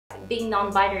being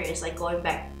non-binary is like going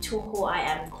back to who I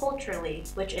am culturally,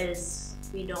 which is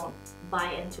we don't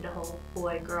buy into the whole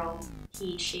boy, girl,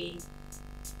 he, she.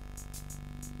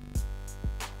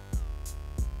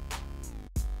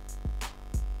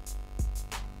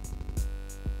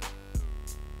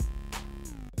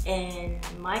 In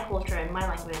my culture and my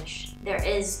language, there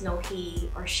is no he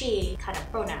or she kind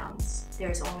of pronouns.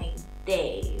 There's only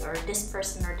they or this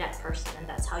person or that person, and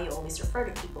that's how you always refer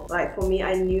to people. Like for me,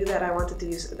 I knew that I wanted to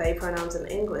use they pronouns in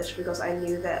English because I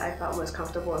knew that I felt most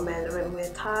comfortable in Mandarin, where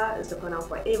ta is the pronoun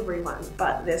for everyone,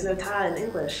 but there's no ta in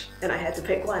English, and I had to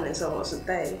pick one, and so it was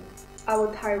they.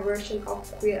 Our Thai version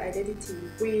of queer identity,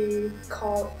 we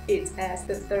call it as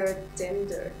the third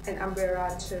gender, an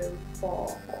umbrella term for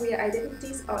queer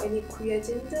identities or any queer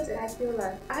genders, and I feel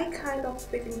like I kind of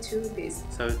fit into this.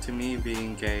 So to me,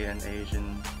 being gay and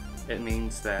Asian, it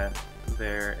means that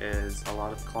there is a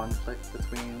lot of conflict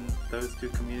between those two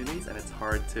communities, and it's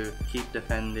hard to keep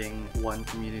defending one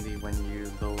community when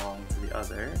you belong to the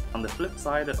other. On the flip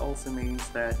side, it also means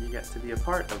that you get to be a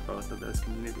part of both of those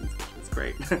communities, which is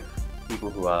great. People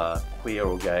who are queer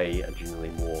or gay are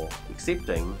generally more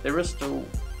accepting. There is still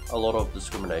a lot of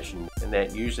discrimination, and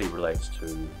that usually relates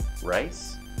to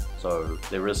race. So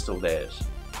there is still that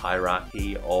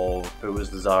hierarchy of who is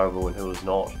desirable and who is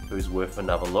not, who's worth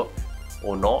another look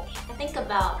or not. I think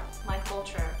about my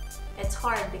culture, it's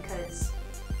hard because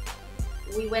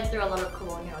we went through a lot of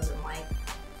colonialism, like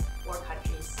 4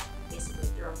 countries, basically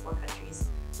 3 or 4 countries,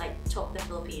 like took the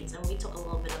Philippines, and we took a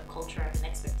little bit of culture and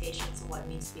expectations of what it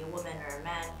means to be a woman or a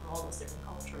man from all those different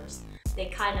cultures. They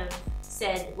kind of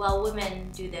said, well, women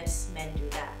do this, men do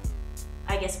that.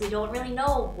 I guess we don't really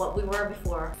know what we were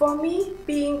before. For me,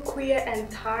 being queer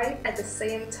and Thai at the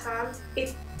same time,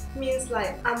 it means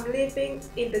like I'm living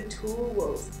in the 2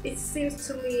 worlds. It seems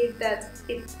to me that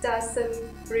it doesn't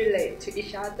relate to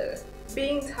each other.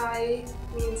 Being Thai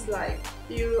means like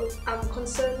I'm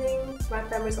concerning my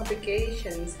family's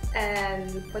obligations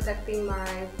and protecting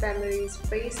my family's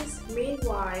spaces.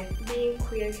 Meanwhile, being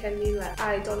queer can mean like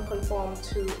I don't conform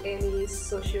to any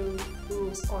social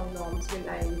rules or norms when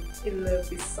I'm in love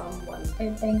with someone.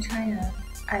 If in China,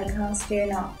 I can still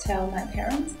not tell my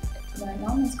parents. My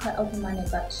mom is quite open-minded,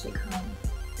 but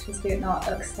she still not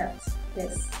accept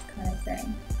this kind of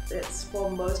thing. It's for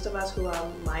most of us who are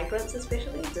migrants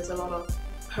especially, there's a lot of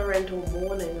parental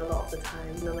mourning a lot of the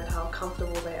time, no matter how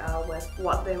comfortable they are with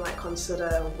what they might consider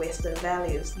Western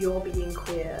values. Your being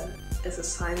queer is a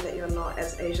sign that you're not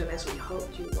as Asian as we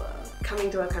hoped you were. Coming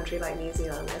to a country like New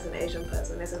Zealand as an Asian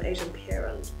person, as an Asian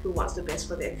parent who wants the best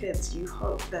for their kids, you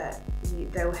hope that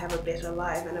they will have a better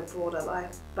life and a broader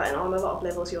life. But on a lot of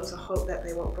levels, you also hope that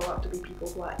they won't grow up to be people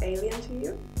who are alien to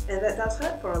you. And that does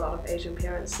hurt for a lot of Asian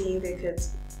parents, seeing their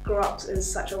kids grow up in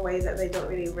such a way that they don't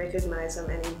really recognize them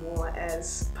anymore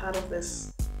as part of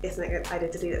this ethnic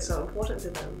identity that's so important to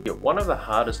them. Yeah, one of the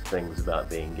hardest things about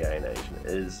being gay and Asian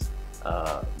is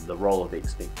the role of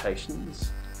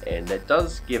expectations, and that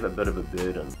does give a bit of a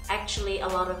burden. Actually, a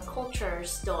lot of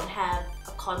cultures don't have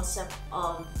a concept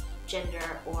of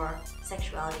gender or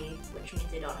sexuality, which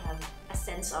means they don't have a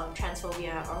sense of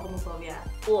transphobia or homophobia,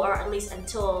 or at least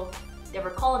until they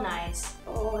were colonized.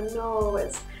 Oh no,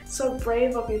 it's so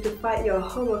brave of you to fight your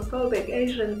homophobic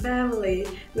Asian family.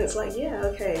 And it's like, yeah,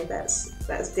 okay, that's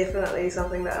definitely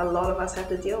something that a lot of us have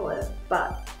to deal with.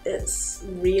 But it's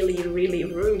really, really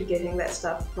rude getting that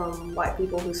stuff from white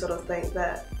people who sort of think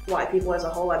that white people as a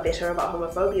whole are better about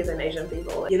homophobia than Asian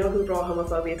people. You know who brought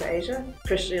homophobia to Asia?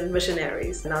 Christian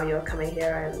missionaries. Now you're coming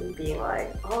here and being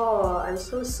like, oh, I'm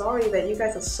so sorry that you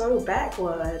guys are so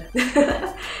backward.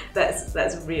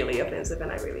 That's really offensive,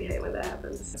 and I really hate when that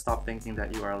happens. Stop thinking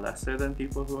that you are lesser than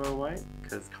people who are white,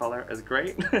 because color is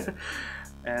great.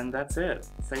 And that's it.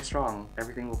 Stay strong.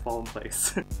 Everything will fall in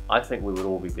place. I think we would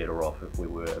all be better off if we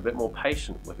were a bit more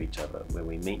patient with each other when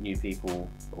we meet new people,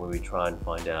 when we try and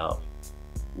find out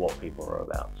what people are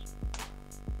about.